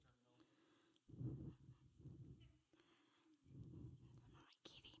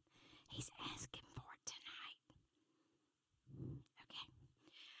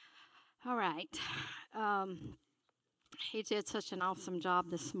All right. He did such an awesome job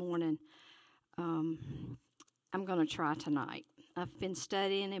this morning. I'm going to try tonight. I've been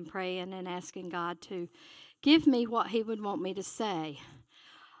studying and praying and asking God to give me what He would want me to say.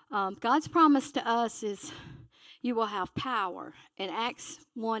 God's promise to us is you will have power. In Acts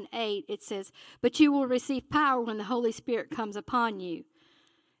 1:8, it says, "But you will receive power when the Holy Spirit comes upon you."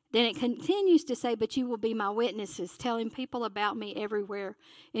 Then it continues to say, "But you will be my witnesses, telling people about me everywhere,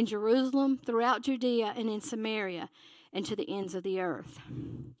 in Jerusalem, throughout Judea, and in Samaria, and to the ends of the earth."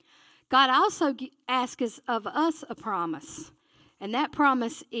 God also asks of us a promise, and that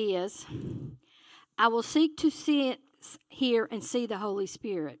promise is, "I will seek to hear and see the Holy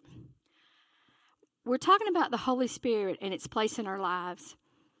Spirit." We're talking about the Holy Spirit and its place in our lives.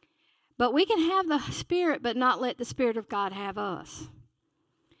 But we can have the Spirit but not let the Spirit of God have us.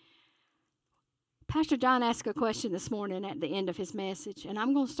 Pastor John asked a question this morning at the end of his message, and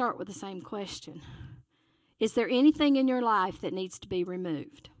I'm going to start with the same question. Is there anything in your life that needs to be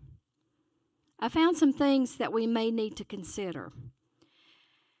removed? I found some things that we may need to consider.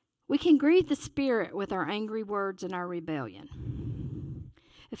 We can grieve the Spirit with our angry words and our rebellion.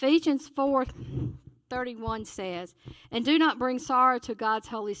 Ephesians 4:31 says, "And do not bring sorrow to God's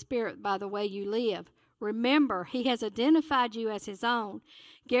Holy Spirit by the way you live. Remember, He has identified you as His own,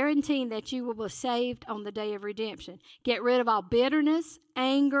 guaranteeing that you will be saved on the day of redemption. Get rid of all bitterness,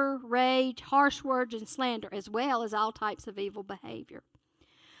 anger, rage, harsh words, and slander, as well as all types of evil behavior."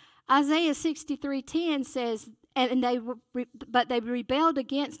 Isaiah 63:10 says, But they rebelled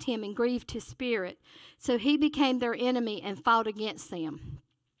against Him and grieved His Spirit, so He became their enemy and fought against them.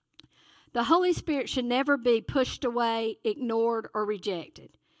 The Holy Spirit should never be pushed away, ignored, or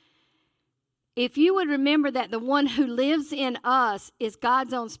rejected. If you would remember that the one who lives in us is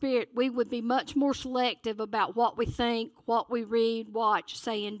God's own Spirit, we would be much more selective about what we think, what we read, watch,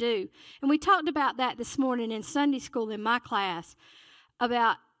 say, and do. And we talked about that this morning in Sunday school in my class.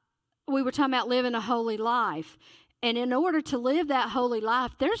 We were talking about living a holy life. And in order to live that holy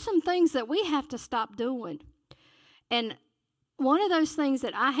life, there's some things that we have to stop doing. And one of those things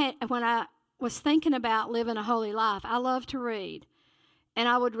that I had when I was thinking about living a holy life, I love to read. And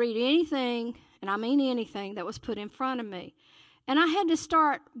I would read anything, and I mean anything, that was put in front of me. And I had to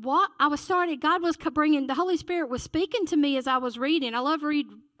start, the Holy Spirit was speaking to me as I was reading. I love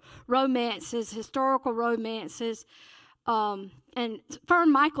reading romances, historical romances. And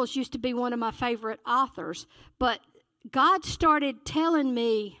Fern Michaels used to be one of my favorite authors. But God started telling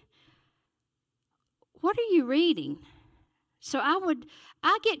me, "What are you reading?" So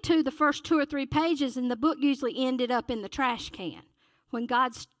I get to the first 2 or 3 pages, and the book usually ended up in the trash can when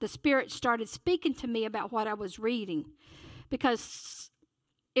the Spirit started speaking to me about what I was reading. Because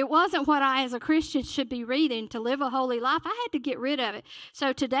it wasn't what I as a Christian should be reading to live a holy life. I had to get rid of it.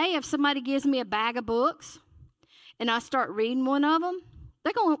 So today, if somebody gives me a bag of books and I start reading one of them,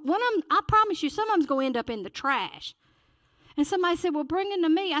 I promise you, some of them's going to end up in the trash. And somebody said, "Well, bring them to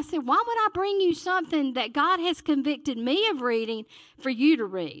me." I said, "Why would I bring you something that God has convicted me of reading for you to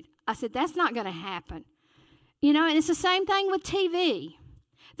read?" I said, "That's not going to happen." And it's the same thing with TV.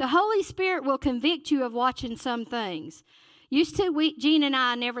 The Holy Spirit will convict you of watching some things. Used to, Gene and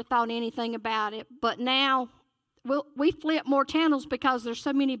I never thought anything about it, but now we flip more channels because there's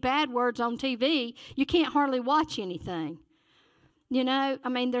so many bad words on TV, you can't hardly watch anything.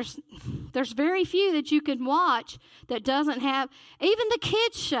 There's very few that you can watch that doesn't have, even the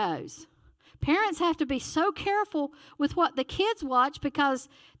kids' shows. Parents have to be so careful with what the kids watch because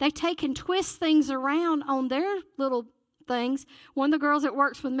they take and twist things around on their little things. One of the girls that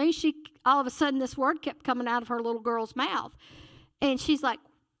works with me, all of a sudden this word kept coming out of her little girl's mouth. And she's like,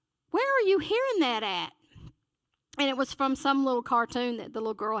 "Where are you hearing that at?" And it was from some little cartoon that the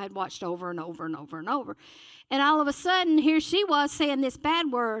little girl had watched over and over and over and over. And all of a sudden, here she was saying this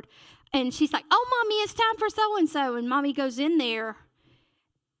bad word. And she's like, "Oh, Mommy, it's time for so-and-so." And Mommy goes in there.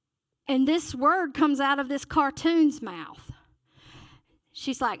 And this word comes out of this cartoon's mouth.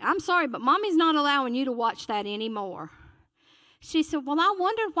 She's like, "I'm sorry, but Mommy's not allowing you to watch that anymore." She said, "Well, I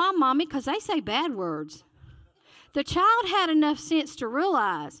wondered why, Mommy, because they say bad words." The child had enough sense to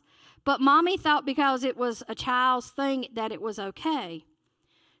realize, but Mommy thought because it was a child's thing that it was okay.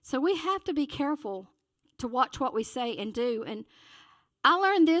 So we have to be careful to watch what we say and do. And I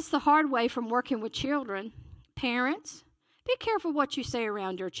learned this the hard way from working with children. Parents, be careful what you say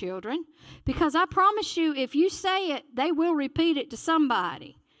around your children, because I promise you, if you say it, they will repeat it to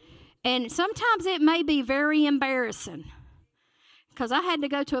somebody. And sometimes it may be very embarrassing, because I had to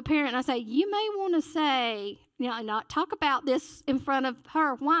go to a parent and I say, "You may want to say, not talk about this in front of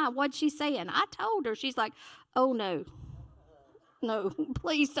her. Why? What'd she say?" And I told her. She's like, "Oh, no." No,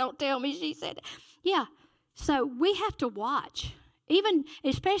 please don't tell me she said that. Yeah, so we have to watch. Even,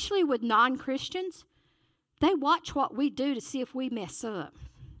 especially with non-Christians, they watch what we do to see if we mess up.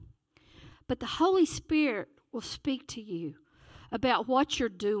 But the Holy Spirit will speak to you about what you're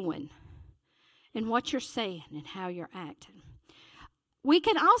doing and what you're saying and how you're acting. We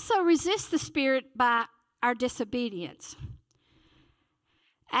can also resist the Spirit by our disobedience.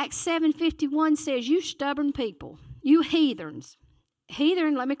 Acts 7:51 says, you stubborn people, you heathens.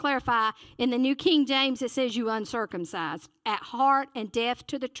 Heathen, let me clarify, in the New King James it says you uncircumcised, at heart and deaf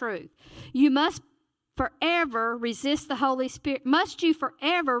to the truth. You must forever resist the Holy Spirit. Must you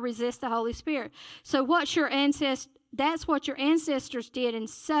forever resist the Holy Spirit? So that's what your ancestors did, and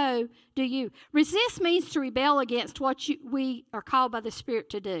so do you. Resist means to rebel against what we are called by the Spirit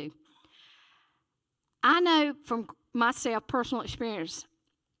to do. I know from myself, personal experience,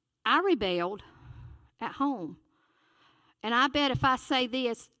 I rebelled at home. And I bet if I say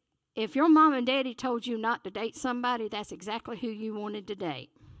this, if your mom and daddy told you not to date somebody, that's exactly who you wanted to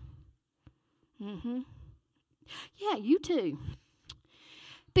date. Yeah, you too.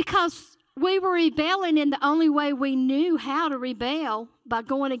 Because we were rebelling in the only way we knew how to rebel, by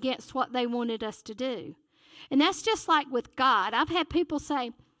going against what they wanted us to do. And that's just like with God. I've had people say,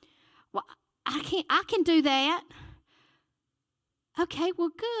 well, I can do that. Okay, well,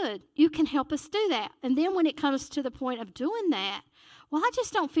 good. You can help us do that. And then when it comes to the point of doing that, well, I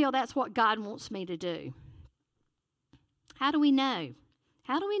just don't feel that's what God wants me to do. How do we know?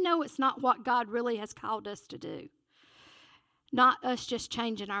 How do we know it's not what God really has called us to do? Not us just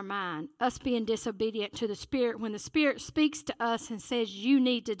changing our mind, us being disobedient to the Spirit when the Spirit speaks to us and says, you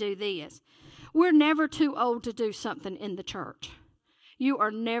need to do this. We're never too old to do something in the church. You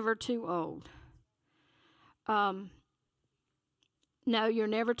are never too old. No, you're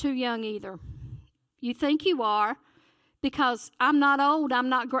never too young either. You think you are, because I'm not old. I'm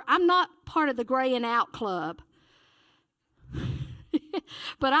not part of the graying out club.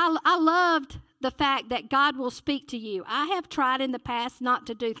 But I loved the fact that God will speak to you. I have tried in the past not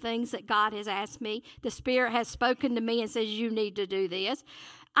to do things that God has asked me. The Spirit has spoken to me and says, you need to do this.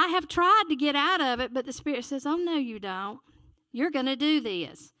 I have tried to get out of it, but the Spirit says, oh, no, you don't. You're going to do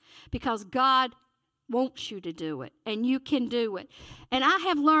this because God wants you to do it, and you can do it. And I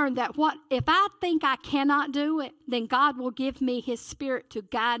have learned that if I think I cannot do it, then God will give me His Spirit to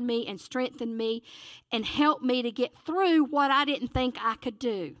guide me and strengthen me and help me to get through what I didn't think I could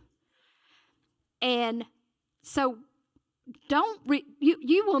do. And so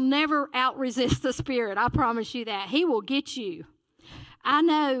you will never out-resist the Spirit. I promise you that. He will get you. I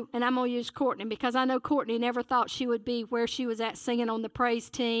know, and I'm going to use Courtney, because I know Courtney never thought she would be where she was at, singing on the praise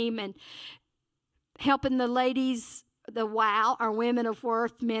team and helping the ladies, the WOW, our Women of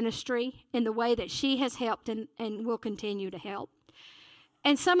Worth ministry, in the way that she has helped and will continue to help.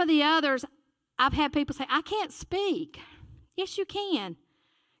 And some of the others, I've had people say, I can't speak. Yes, you can.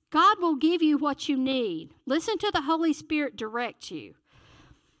 God will give you what you need. Listen to the Holy Spirit direct you.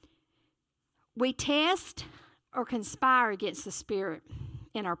 We test or conspire against the Spirit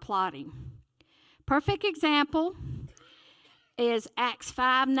in our plotting. Perfect example is Acts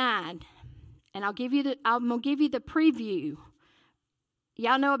 5:9. And I'm going to give you the preview.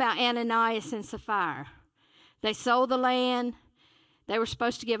 Y'all know about Ananias and Sapphira. They sold the land. They were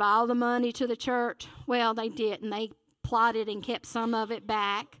supposed to give all the money to the church. Well, they didn't. They plotted and kept some of it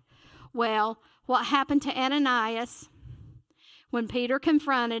back. Well, what happened to Ananias? When Peter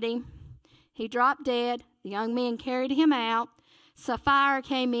confronted him, he dropped dead. The young men carried him out. Sapphira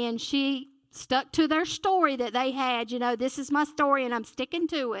came in. She stuck to their story that they had. This is my story and I'm sticking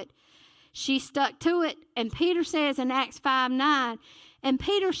to it. She stuck to it, and Peter says in Acts 5:9, and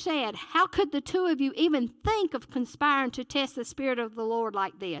Peter said, how could the two of you even think of conspiring to test the Spirit of the Lord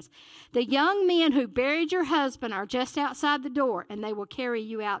like this? The young men who buried your husband are just outside the door, and they will carry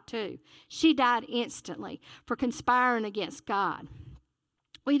you out too. She died instantly for conspiring against God.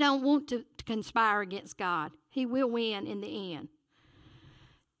 We don't want to conspire against God. He will win in the end.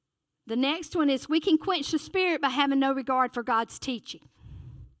 The next one is we can quench the Spirit by having no regard for God's teaching.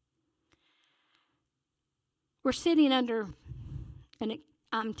 We're sitting under, and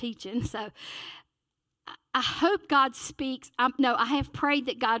I'm teaching, so I hope God speaks. I have prayed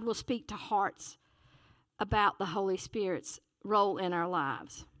that God will speak to hearts about the Holy Spirit's role in our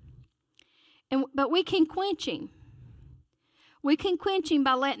lives. But we can quench Him. We can quench Him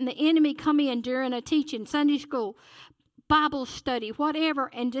by letting the enemy come in during a teaching, Sunday school, Bible study,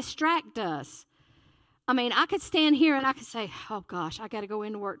 whatever, and distract us I mean, I could stand here and I could say, oh gosh, I got to go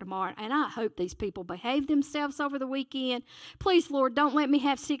into work tomorrow, and I hope these people behave themselves over the weekend. Please, Lord, don't let me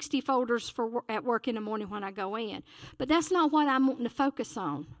have 60 folders at work in the morning when I go in. But that's not what I'm wanting to focus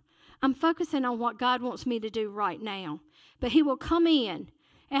on. I'm focusing on what God wants me to do right now. But he will come in.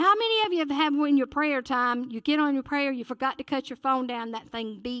 And how many of you have had when your prayer time, you get on your prayer, you forgot to cut your phone down, that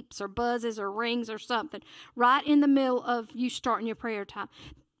thing beeps or buzzes or rings or something right in the middle of you starting your prayer time?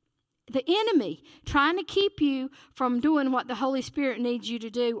 The enemy trying to keep you from doing what the Holy Spirit needs you to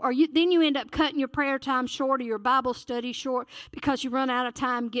do, or then you end up cutting your prayer time short or your Bible study short because you run out of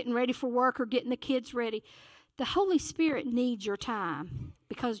time getting ready for work or getting the kids ready. The Holy Spirit needs your time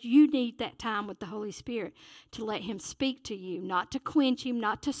because you need that time with the Holy Spirit to let him speak to you, not to quench him,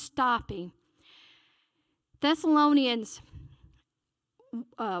 not to stop him. 1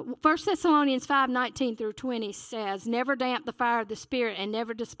 Thessalonians 5:19 through 20 says, never damp the fire of the Spirit and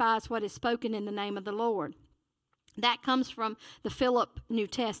never despise what is spoken in the name of the Lord. That comes from the Philip New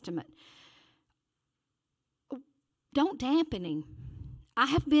Testament. Don't dampen him. I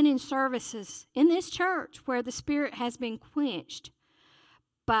have been in services in this church where the Spirit has been quenched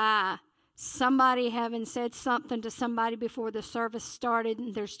by somebody having said something to somebody before the service started,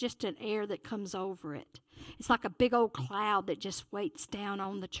 and there's just an air that comes over it. It's like a big old cloud that just weights down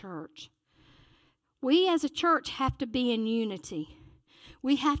on the church. We as a church have to be in unity.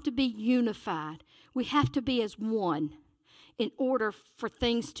 We have to be unified. We have to be as one in order for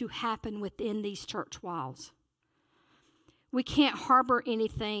things to happen within these church walls. We can't harbor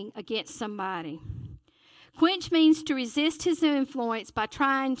anything against somebody. Quench means to resist his influence by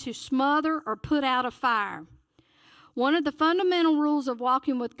trying to smother or put out a fire. One of the fundamental rules of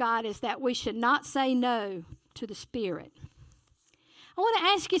walking with God is that we should not say no to the Spirit. I want to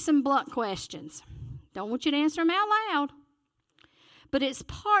ask you some blunt questions. Don't want you to answer them out loud. But it's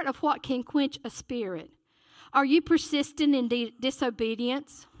part of what can quench a spirit. Are you persistent in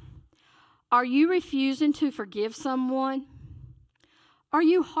disobedience? Are you refusing to forgive someone? Are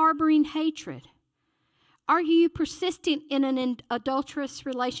you harboring hatred? Are you persistent in an adulterous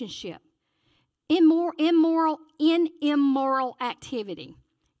relationship? In immoral activity?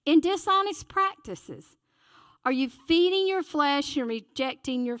 In dishonest practices? Are you feeding your flesh and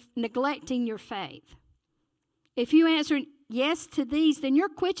neglecting your faith? If you answer yes to these, then you're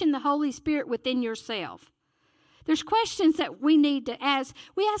quenching the Holy Spirit within yourself. There's questions that we need to ask.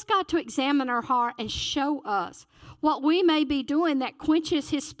 We ask God to examine our heart and show us what we may be doing that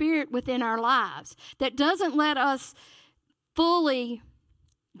quenches his Spirit within our lives, that doesn't let us fully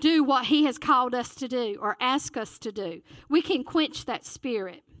do what he has called us to do or ask us to do. We can quench that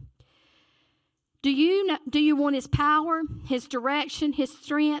Spirit. Do you want his power, his direction, his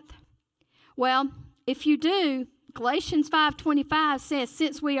strength? Well, if you do, Galatians 5:25 says,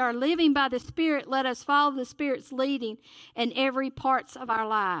 since we are living by the Spirit, let us follow the Spirit's leading in every parts of our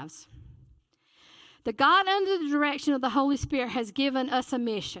lives. The God under the direction of the Holy Spirit has given us a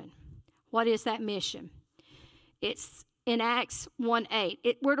mission. What is that mission? It's in Acts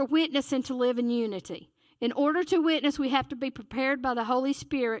 1:8. We're to witness and to live in unity. In order to witness, we have to be prepared by the Holy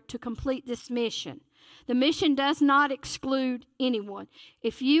Spirit to complete this mission. The mission does not exclude anyone.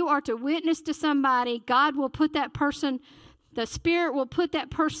 If you are to witness to somebody, God will put that person, the Spirit will put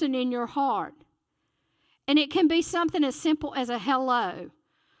that person in your heart. And it can be something as simple as a hello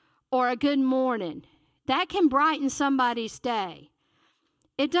or a good morning. That can brighten somebody's day.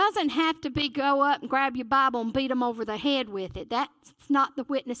 It doesn't have to be go up and grab your Bible and beat them over the head with it. That's not the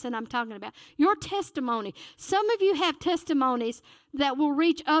witnessing I'm talking about. Your testimony. Some of you have testimonies that will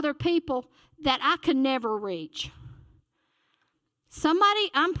reach other people that I could never reach.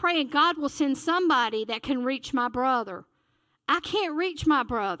 I'm praying God will send somebody that can reach my brother. I can't reach my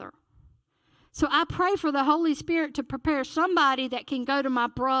brother. So I pray for the Holy Spirit to prepare somebody that can go to my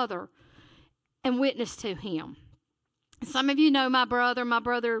brother and witness to him. Some of you know my brother. My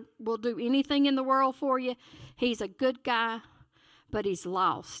brother will do anything in the world for you. He's a good guy, but he's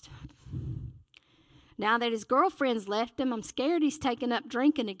lost. Now that his girlfriend's left him, I'm scared he's taking up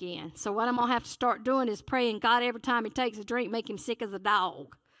drinking again. So what I'm going to have to start doing is praying, God, every time he takes a drink, make him sick as a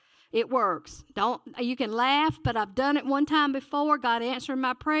dog. It works. You can laugh, but I've done it one time before. God answered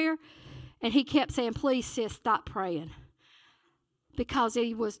my prayer, and he kept saying, please, sis, stop praying. Because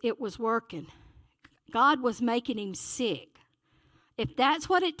it was working. God was making him sick. If that's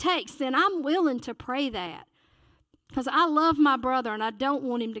what it takes, then I'm willing to pray that. Because I love my brother and I don't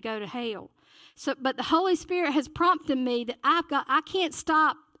want him to go to hell. But the Holy Spirit has prompted me that I can't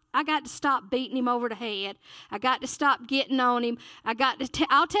stop. I got to stop beating him over the head. I got to stop getting on him.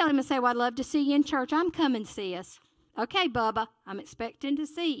 I'll tell him and say, well, I'd love to see you in church. I'm coming, sis. Okay, Bubba, I'm expecting to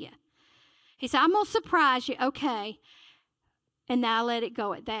see you. He said, I'm going to surprise you. Okay. And now let it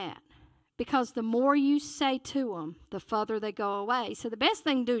go at that. Because the more you say to them, the further they go away. So the best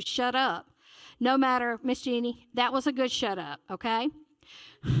thing to do is shut up. No matter, Miss Jeannie, that was a good shut up, okay?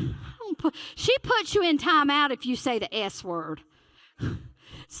 She puts you in timeout if you say the S word.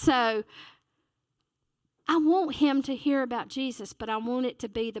 So I want him to hear about Jesus, but I want it to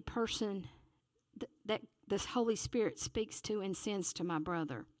be the person that this Holy Spirit speaks to and sends to my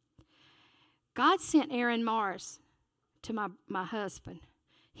brother. God sent Aaron Morris to my husband.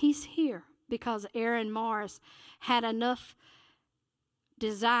 He's here because Aaron Morris had enough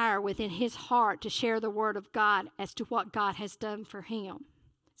desire within his heart to share the word of God as to what God has done for him.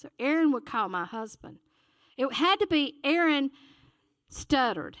 So Aaron would call my husband. It had to be Aaron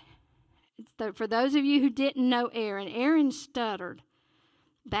stuttered. For those of you who didn't know Aaron stuttered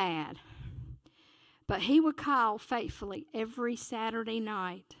bad. But he would call faithfully every Saturday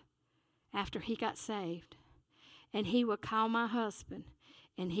night after he got saved. And he would call my husband,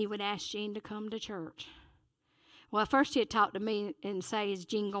 and he would ask Gene to come to church. Well, at first he'd talk to me and say, is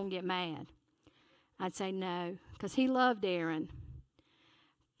Gene going to get mad? I'd say no, because he loved Aaron.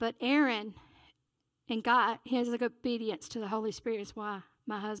 But Aaron and God, his obedience to the Holy Spirit is why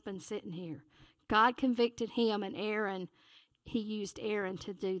my husband's sitting here. God convicted him, and he used Aaron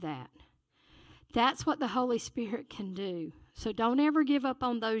to do that. That's what the Holy Spirit can do. So don't ever give up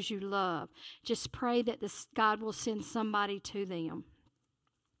on those you love. Just pray that God will send somebody to them.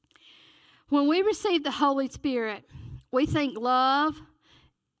 When we receive the Holy Spirit, we think love,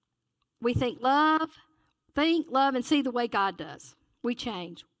 and see the way God does. We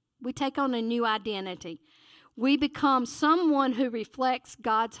change. We take on a new identity. We become someone who reflects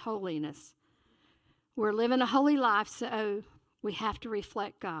God's holiness. We're living a holy life, so we have to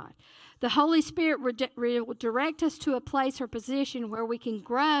reflect God. The Holy Spirit will direct us to a place or position where we can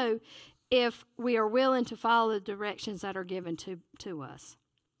grow if we are willing to follow the directions that are given to us.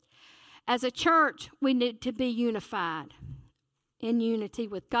 As a church, we need to be unified in unity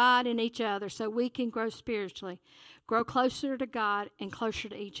with God and each other so we can grow spiritually, grow closer to God and closer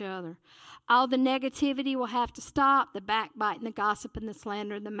to each other. All the negativity will have to stop, the backbiting, the gossip, and the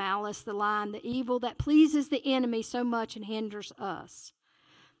slander, the malice, the lying, the evil that pleases the enemy so much and hinders us.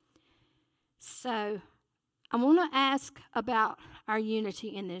 So I want to ask about our unity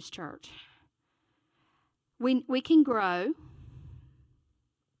in this church. We can grow.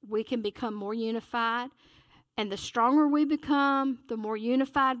 We can become more unified. And the stronger we become, the more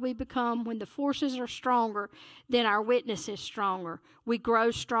unified we become. When the forces are stronger, then our witness is stronger. We grow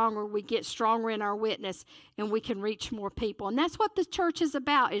stronger. We get stronger in our witness, and we can reach more people. And that's what the church is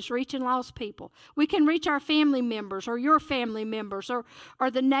about, is reaching lost people. We can reach our family members or your family members or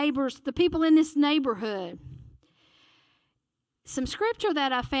the neighbors, the people in this neighborhood. Some scripture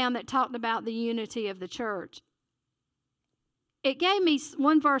that I found that talked about the unity of the church. It gave me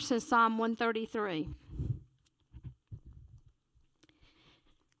one verse in Psalm 133.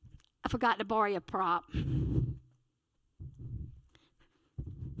 I forgot to borrow a prop.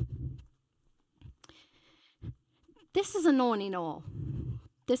 This is anointing oil.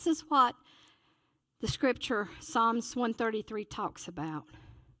 This is what the scripture, Psalms 133, talks about.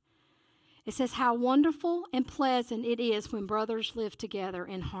 It says, how wonderful and pleasant it is when brothers live together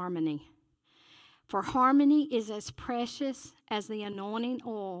in harmony. For harmony is as precious as the anointing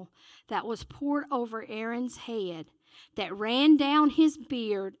oil that was poured over Aaron's head, that ran down his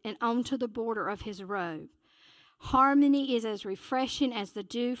beard and onto the border of his robe. Harmony is as refreshing as the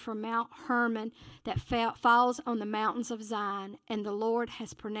dew from Mount Hermon that falls on the mountains of Zion, and the Lord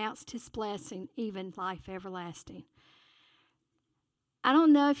has pronounced his blessing, even life everlasting. I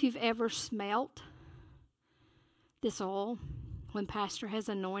don't know if you've ever smelt this oil when Pastor has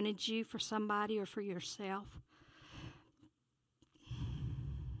anointed you for somebody or for yourself.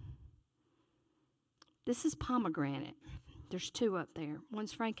 This is pomegranate. There's two up there.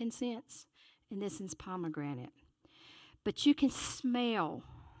 One's frankincense, and this is pomegranate. But you can smell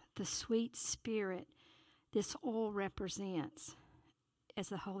the sweet spirit this oil represents as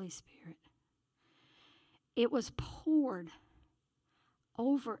the Holy Spirit. It was poured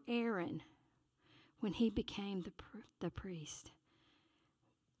over Aaron when he became the priest.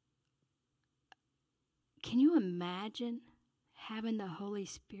 Can you imagine having the Holy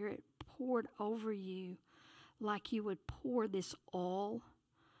Spirit poured over you like you would pour this oil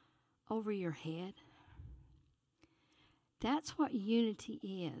over your head? That's what unity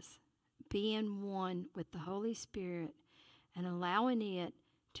is, being one with the Holy Spirit and allowing it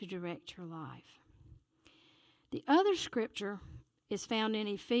to direct your life. The other scripture is found in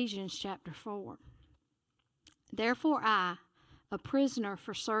Ephesians chapter 4. Therefore I, a prisoner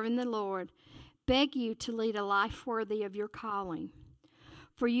for serving the Lord, beg you to lead a life worthy of your calling,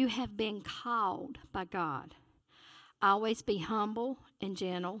 for you have been called by God. Always be humble and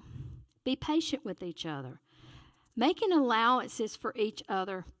gentle. Be patient with each other, making allowances for each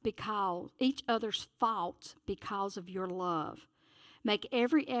other's faults because of your love. Make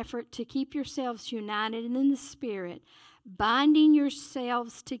every effort to keep yourselves united in the Spirit, binding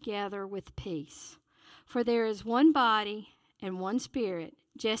yourselves together with peace. For there is one body and one Spirit,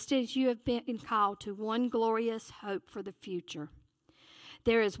 just as you have been called to one glorious hope for the future.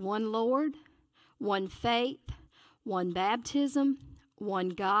 There is one Lord, one faith, one baptism, one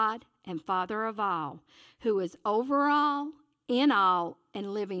God and Father of all, who is over all, in all,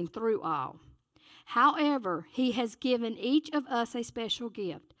 and living through all. However, he has given each of us a special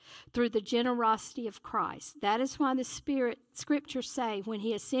gift through the generosity of Christ. That is why the Scriptures say, when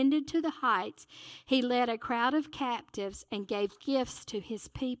he ascended to the heights, he led a crowd of captives and gave gifts to his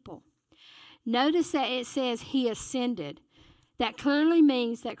people. Notice that it says he ascended. That clearly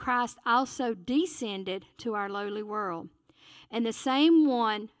means that Christ also descended to our lowly world. And the same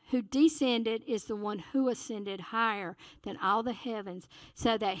one who descended is the one who ascended higher than all the heavens,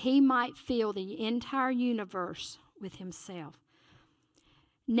 so that he might fill the entire universe with himself.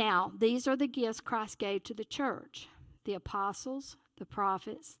 Now, these are the gifts Christ gave to the church: the apostles, the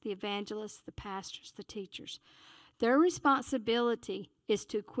prophets, the evangelists, the pastors, the teachers. Their responsibility is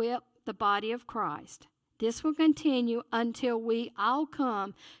to equip the body of Christ. This will continue until we all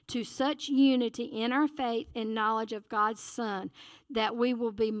come to such unity in our faith and knowledge of God's Son that we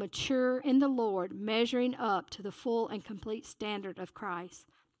will be mature in the Lord, measuring up to the full and complete standard of Christ,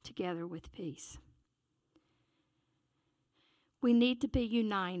 together with peace. We need to be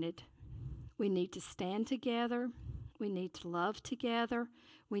united. We need to stand together. We need to love together.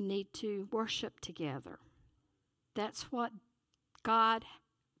 We need to worship together. That's what God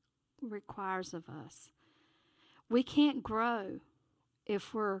requires of us. We can't grow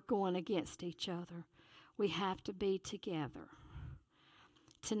if we're going against each other. We have to be together.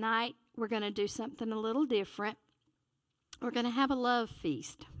 Tonight, we're going to do something a little different. We're going to have a love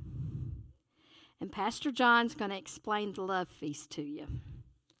feast. And Pastor John's going to explain the love feast to you.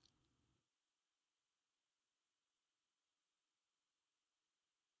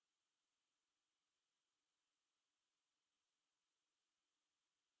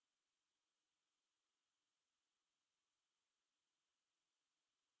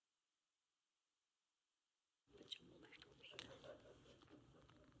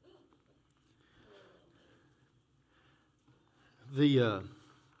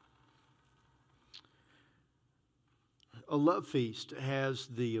 A love feast has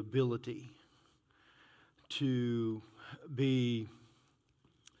the ability to be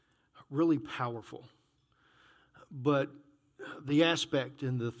really powerful. But the aspect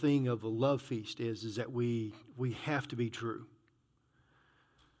and the thing of a love feast is that we have to be true.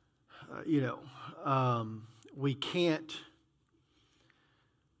 We can't,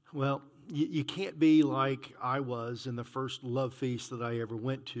 you can't be like I was in the first love feast that I ever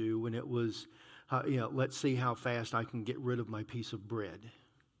went to, when it was, let's see how fast I can get rid of my piece of bread.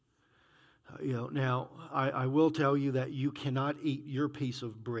 Now, I will tell you that you cannot eat your piece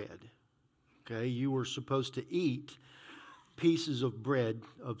of bread. Okay, you were supposed to eat pieces of bread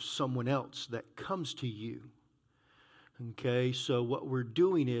of someone else that comes to you. Okay, so what we're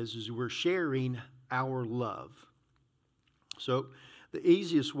doing is we're sharing our love. So the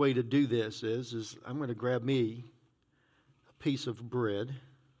easiest way to do this is I'm going to grab me a piece of bread.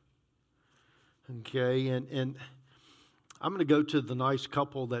 Okay, and I'm going to go to the nice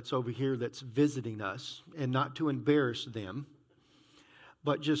couple that's over here that's visiting us, and not to embarrass them,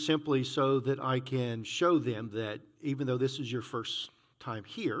 but just simply so that I can show them that even though this is your first time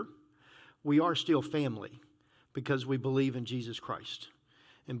here, we are still family because we believe in Jesus Christ.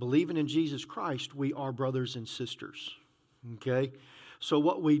 And believing in Jesus Christ, we are brothers and sisters. Okay? So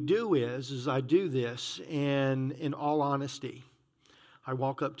what we do is I do this, and in all honesty, I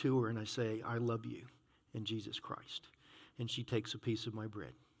walk up to her and I say, I love you in Jesus Christ. And she takes a piece of my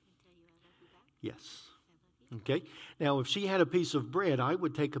bread. Yes. Okay. Now, if she had a piece of bread, I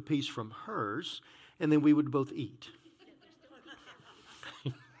would take a piece from hers, and then we would both eat.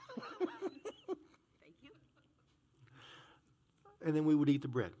 Thank you. And then we would eat the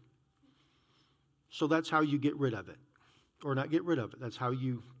bread. So that's how you get rid of it. Or not get rid of it. That's how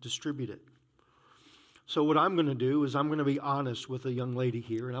you distribute it. So what I'm going to do is I'm going to be honest with a young lady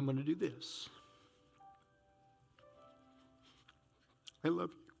here, and I'm going to do this. I love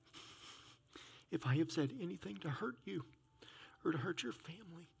you. If I have said anything to hurt you or to hurt your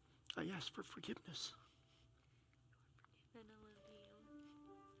family, I ask for forgiveness.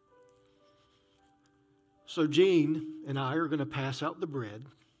 So Gene and I are going to pass out the bread.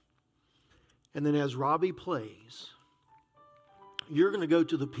 And then as Robbie plays, you're going to go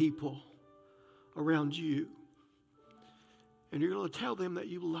to the people around you. And you're going to tell them that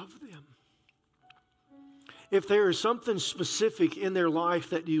you love them. If there is something specific in their life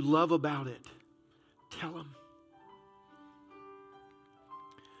that you love about it, tell them.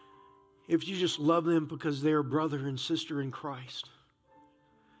 If you just love them because they're brother and sister in Christ,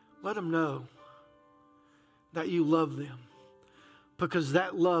 let them know that you love them, because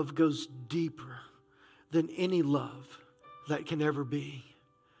that love goes deeper than any love that can ever be.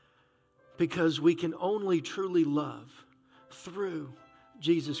 Because we can only truly love through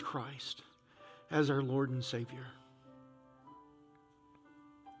Jesus Christ as our Lord and Savior.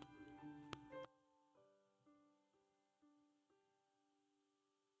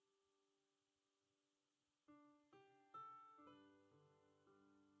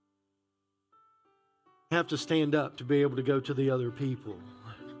 Have to stand up to be able to go to the other people.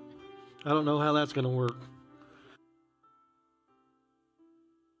 I don't know how that's going to work.